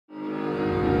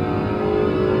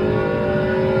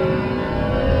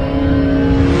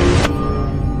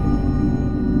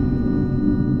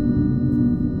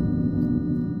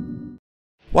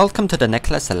Welcome to the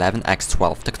Necklace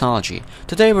 11X12 technology.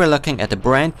 Today we're looking at the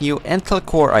brand new Intel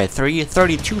Core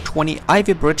i3-3220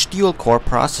 Ivy Bridge dual-core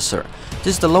processor.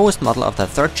 This is the lowest model of the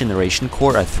 3rd generation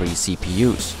Core i3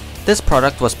 CPUs. This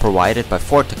product was provided by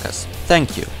Forticus.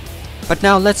 Thank you. But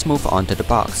now let's move on to the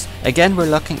box. Again, we're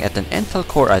looking at an Intel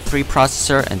Core i3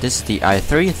 processor, and this is the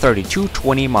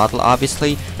i3-3220 model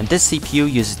obviously, and this CPU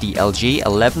uses the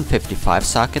LJ1155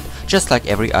 socket just like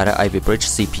every other Ivy Bridge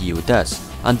CPU does.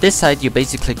 On this side you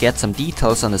basically get some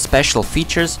details on the special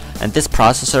features, and this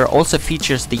processor also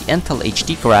features the Intel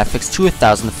HD graphics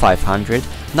 2500,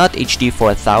 not HD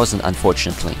 4000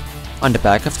 unfortunately. On the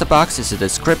back of the box is a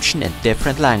description in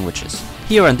different languages.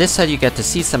 Here on this side you get to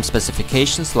see some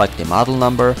specifications like the model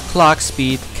number, clock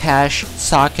speed, cache,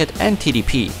 socket and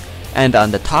TDP. And on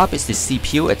the top is the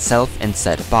CPU itself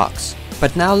inside the box.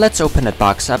 But now let's open that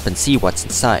box up and see what's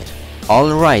inside.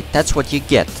 Alright, that's what you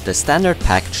get, the standard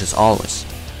package as always.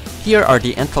 Here are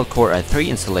the Intel Core i3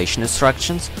 installation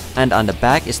instructions, and on the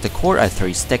back is the Core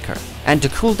i3 sticker. And to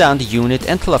cool down the unit,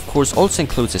 Intel of course also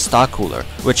includes a stock cooler,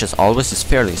 which as always is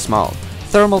fairly small.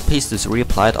 Thermal paste is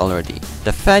reapplied already.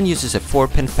 The fan uses a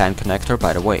 4-pin fan connector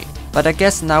by the way. But I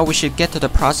guess now we should get to the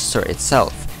processor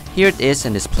itself. Here it is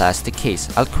in this plastic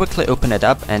case. I'll quickly open it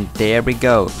up and there we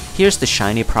go. Here's the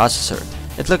shiny processor.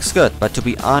 It looks good, but to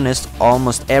be honest,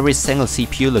 almost every single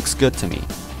CPU looks good to me.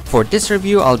 For this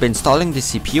review, I'll be installing the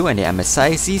CPU in the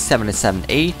MSI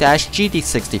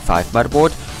Z778-GD65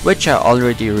 motherboard, which I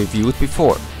already reviewed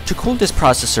before. To cool this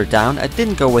processor down, I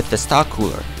didn't go with the stock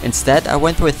cooler. Instead, I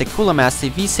went with the Cooler Master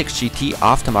V6 GT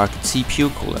aftermarket CPU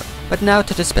cooler. But now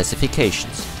to the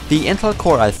specifications. The Intel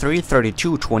Core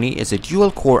i3-3220 is a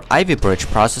dual-core Ivy Bridge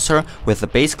processor with a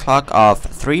base clock of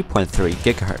 3.3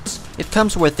 GHz. It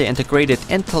comes with the integrated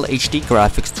Intel HD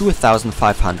graphics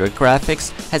 2500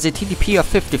 graphics, has a TDP of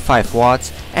 55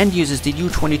 watts, and uses the new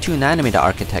 22nm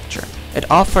architecture. It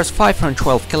offers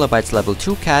 512 KB level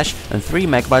 2 cache and 3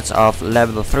 MB of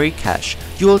level 3 cache.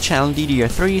 Dual channel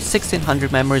DDR3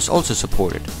 1600 memory is also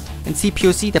supported. In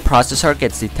CPU-C, the processor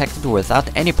gets detected without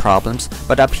any problems,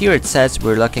 but up here it says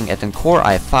we're looking at an Core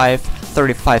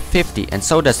i5-3550, and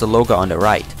so does the logo on the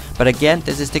right. But again,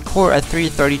 this is the Core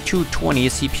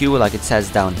i3-3220 CPU like it says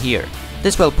down here.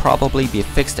 This will probably be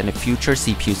fixed in the future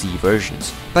CPU-Z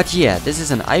versions. But yeah, this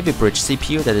is an Ivy Bridge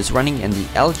CPU that is running in the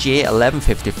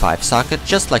LJ1155 socket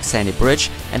just like Sandy Bridge,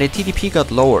 and the TDP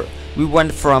got lower. We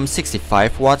went from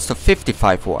 65 watts to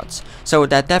 55 watts. So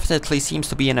that definitely seems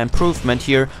to be an improvement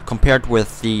here compared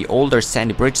with the older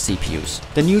Sandy Bridge CPUs.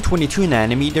 The new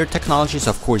 22nm technology is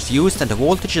of course used, and the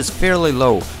voltage is fairly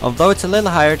low, although it's a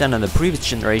little higher than on the previous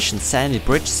generation Sandy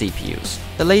Bridge CPUs.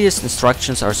 The latest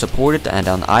instructions are supported, and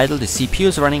on idle the CPU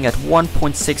is running at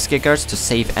 1.6 GHz to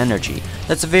save energy.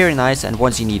 That's very nice, and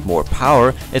once you need more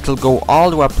power, it'll go all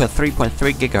the way up to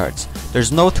 3.3 GHz.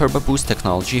 There's no turbo boost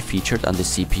technology featured on the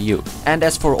CPU. And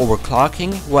as for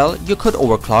overclocking, well, you could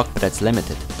overclock, but it's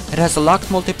limited. It has a locked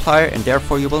multiplier, and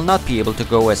therefore you will not be able to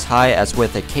go as high as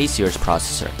with a K-series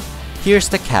processor. Here's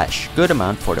the cache, good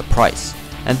amount for the price.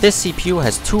 And this CPU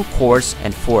has 2 cores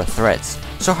and 4 threads,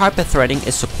 so hyper-threading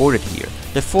is supported here.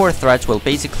 The 4 threads will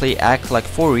basically act like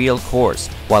 4 real cores,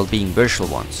 while being virtual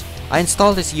ones. I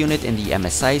installed this unit in the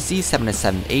MSI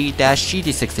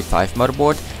Z778-GD65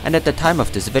 motherboard, and at the time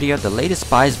of this video the latest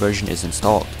BIOS version is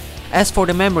installed. As for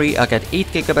the memory, I got 8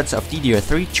 GB of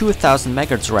DDR3 2000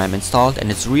 MHz RAM installed,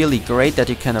 and it's really great that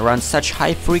you can run such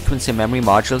high frequency memory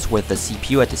modules with the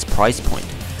CPU at this price point.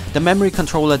 The memory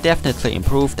controller definitely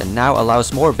improved and now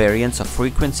allows more variants of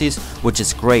frequencies, which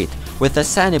is great. With the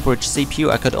Sandy Bridge CPU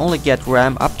I could only get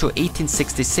RAM up to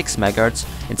 1866 MHz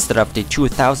instead of the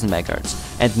 2000 MHz,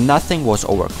 and nothing was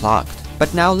overclocked.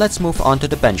 But now let's move on to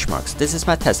the benchmarks. This is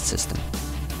my test system.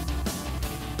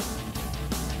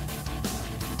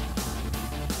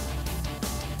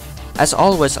 As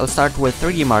always, I'll start with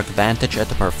 3D Mark Vantage at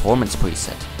the performance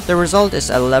preset. The result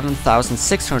is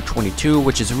 11,622,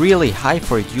 which is really high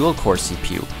for a dual-core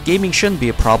CPU. Gaming shouldn't be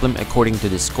a problem according to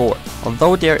this score,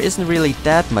 although there isn't really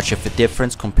that much of a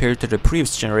difference compared to the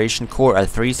previous generation Core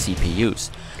i3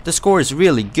 CPUs. The score is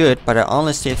really good, but I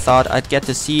honestly thought I'd get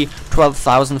to see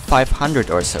 12,500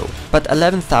 or so, but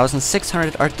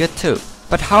 11,600 are good too.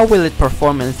 But how will it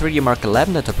perform in 3D Mark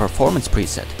 11 at the performance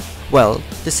preset? Well,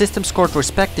 the system scored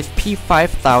respective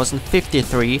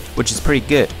P5053, which is pretty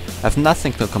good. I have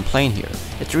nothing to complain here.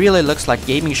 It really looks like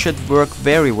gaming should work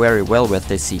very well with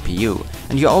this CPU,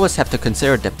 and you always have to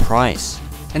consider the price.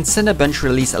 In Cinebench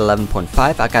Release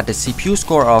 11.5 I got a CPU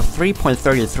score of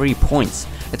 3.33 points.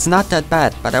 It's not that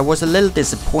bad, but I was a little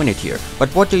disappointed here.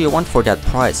 But what do you want for that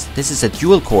price? This is a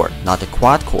dual core, not a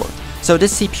quad core. So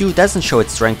this CPU doesn't show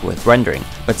its strength with rendering,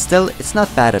 but still it's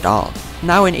not bad at all.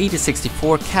 Now in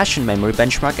 8064 cache and memory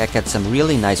benchmark I get some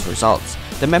really nice results.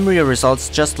 The memory results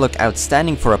just look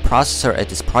outstanding for a processor at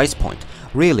this price point.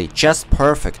 Really, just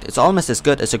perfect. It's almost as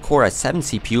good as a Core i7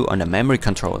 CPU on a memory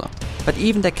controller. But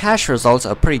even the cache results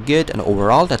are pretty good, and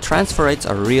overall the transfer rates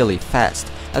are really fast.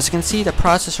 As you can see, the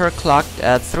processor clocked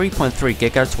at 3.3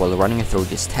 GHz while running through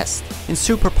this test. In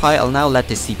SuperPi, I'll now let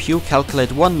the CPU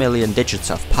calculate 1 million digits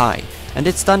of pi, and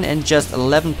it's done in just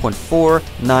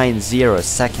 11.490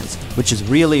 seconds, which is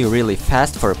really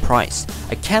fast for a price.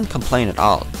 I can't complain at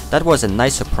all. That was a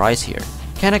nice surprise here.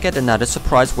 Can I get another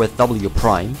surprise with W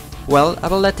prime? Well, I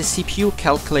will let the CPU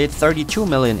calculate 32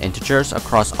 million integers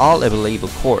across all available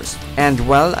cores. And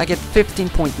well, I get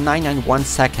 15.991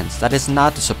 seconds. That is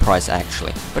not a surprise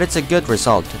actually, but it's a good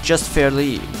result, just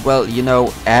fairly, well, you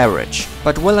know, average.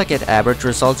 But will I get average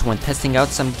results when testing out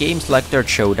some games like Dirt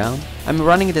Showdown? I'm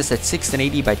running this at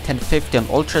 1680 by 1050 on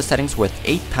ultra settings with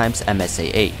 8x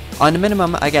MSAA. On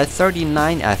minimum I get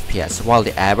 39 FPS, while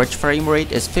the average frame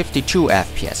rate is 52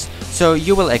 FPS. So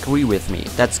you will agree with me,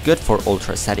 that's good for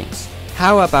ultra settings.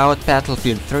 How about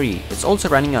Battlefield 3? It's also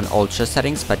running on ultra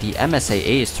settings, but the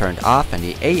MSAA is turned off and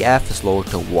the AF is lowered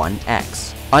to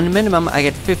 1x. On minimum I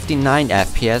get 59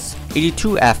 FPS,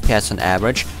 82 FPS on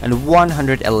average, and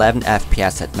 111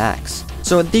 FPS at max.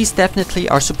 So these definitely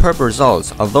are superb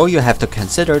results, although you have to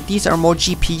consider these are more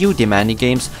GPU demanding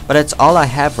games, but that's all I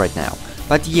have right now.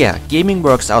 But yeah, gaming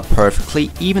works out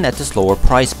perfectly even at this lower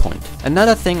price point.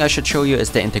 Another thing I should show you is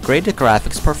the integrated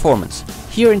graphics performance.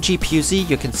 Here in GPU-Z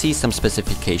you can see some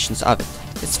specifications of it.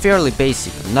 It's fairly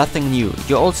basic, nothing new.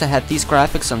 You also had these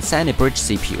graphics on Sandy Bridge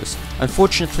CPUs.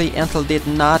 Unfortunately, Intel did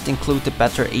not include the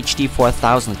better HD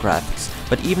 4000 graphics,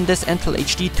 but even this Intel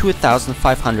HD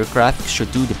 2500 graphics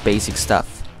should do the basic stuff.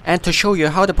 And to show you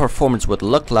how the performance would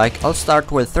look like, I'll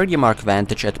start with 3D Mark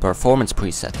Vantage at the performance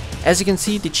preset. As you can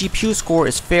see, the GPU score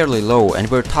is fairly low and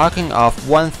we're talking of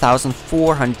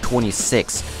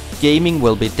 1426. Gaming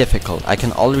will be difficult, I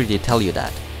can already tell you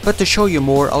that. But to show you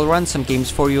more, I'll run some games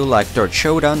for you like Dirt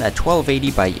Showdown at 1280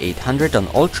 by 800 on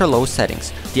ultra low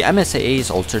settings. The MSAA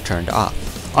is also turned off.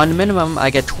 On minimum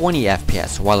I get 20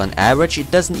 FPS, while on average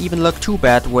it doesn't even look too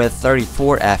bad with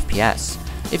 34 FPS.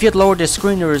 If you'd lower the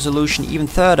screen resolution even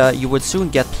further, you would soon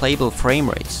get playable frame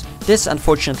rates. This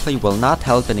unfortunately will not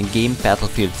help in a game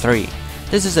Battlefield 3.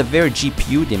 This is a very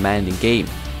GPU demanding game.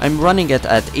 I'm running it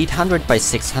at 800 by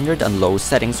 600 on low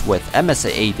settings with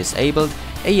MSAA disabled,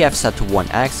 AF set to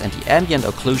 1x, and the ambient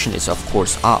occlusion is of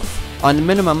course off. On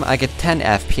minimum I get 10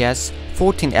 FPS,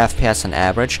 14 FPS on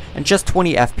average, and just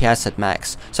 20 FPS at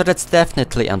max, so that's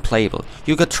definitely unplayable.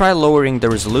 You could try lowering the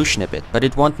resolution a bit, but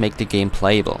it won't make the game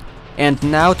playable. And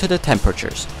now to the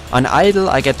temperatures. On idle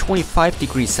I get 25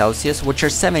 degrees Celsius, which are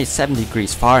 77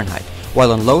 degrees Fahrenheit,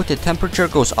 while on low the temperature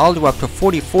goes all the way up to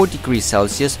 44 degrees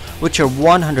Celsius, which are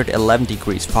 111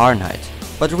 degrees Fahrenheit.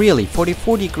 But really,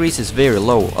 44 degrees is very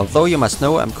low, although you must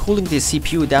know I'm cooling the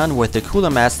CPU down with the Cooler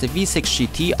Master V6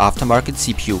 GT aftermarket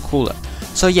CPU cooler.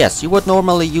 So yes, you would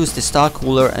normally use the stock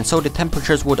cooler and so the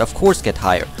temperatures would of course get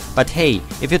higher. But hey,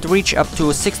 if you'd reach up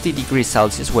to 60 degrees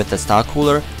Celsius with the stock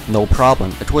cooler, no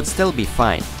problem, it would still be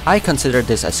fine. I consider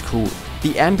this as cool.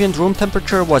 The ambient room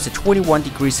temperature was at 21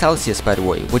 degrees Celsius by the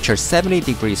way, which are 70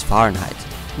 degrees Fahrenheit.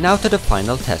 Now to the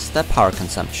final test, the power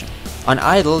consumption. On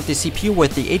idle, the CPU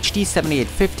with the HD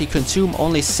 7850 consume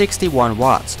only 61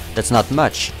 watts. That's not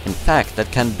much, in fact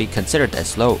that can be considered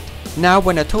as low. Now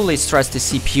when I totally stress the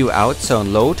CPU out, so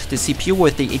on load, the CPU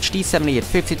with the HD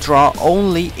 7850 draw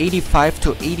only 85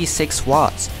 to 86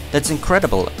 watts. That's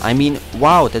incredible. I mean,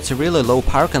 wow, that's a really low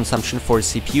power consumption for a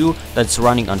CPU that's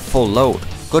running on full load.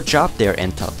 Good job there,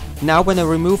 Intel. Now when I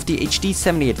remove the HD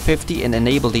 7850 and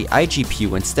enable the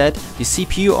iGPU instead, the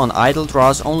CPU on idle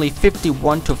draws only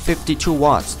 51 to 52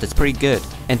 watts, that's pretty good.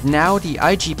 And now the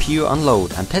iGPU on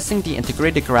load, I'm testing the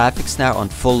integrated graphics now on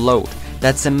full load.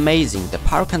 That's amazing, the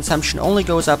power consumption only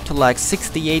goes up to like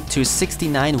 68 to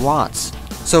 69 watts.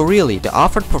 So really, the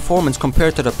offered performance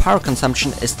compared to the power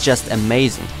consumption is just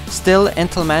amazing. Still,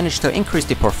 Intel managed to increase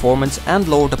the performance and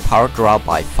lower the power draw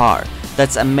by far.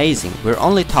 That's amazing, we're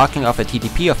only talking of a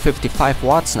TDP of 55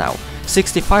 watts now.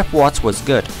 65 watts was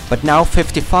good, but now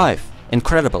 55.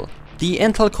 Incredible. The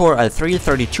Intel Core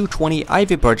i3-3220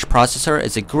 Ivy Bridge processor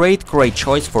is a great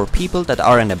choice for people that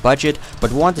are on a budget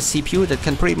but want a CPU that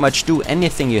can pretty much do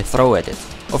anything you throw at it.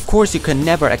 Of course you can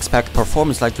never expect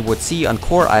performance like you would see on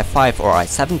Core i5 or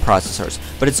i7 processors,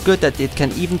 but it's good that it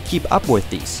can even keep up with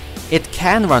these. It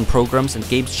can run programs and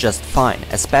games just fine,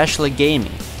 especially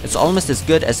gaming. It's almost as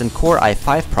good as a Core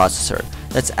i5 processor.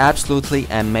 That's absolutely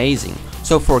amazing.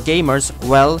 So for gamers,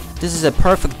 well, this is a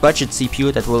perfect budget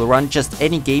CPU that will run just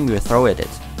any game you throw at it.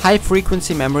 High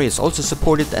frequency memory is also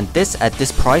supported, and this at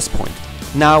this price point.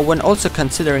 Now, when also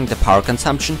considering the power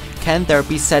consumption, can there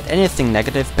be said anything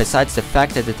negative besides the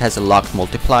fact that it has a locked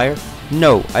multiplier?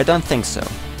 No, I don't think so.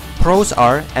 Pros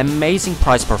are amazing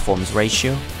price performance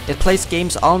ratio, it plays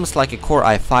games almost like a Core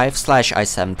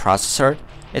i5/i7 processor,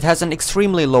 it has an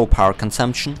extremely low power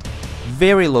consumption,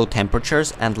 very low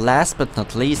temperatures, and last but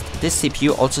not least, this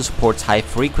CPU also supports high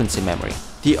frequency memory.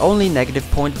 The only negative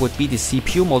point would be the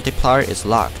CPU multiplier is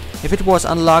locked. If it was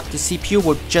unlocked, the CPU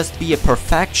would just be a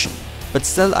perfection. But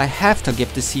still, I have to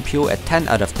give the CPU a 10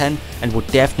 out of 10 and would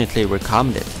definitely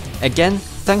recommend it. Again,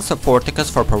 thanks to Forticus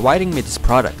for providing me this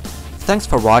product. Thanks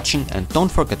for watching and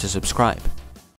don't forget to subscribe.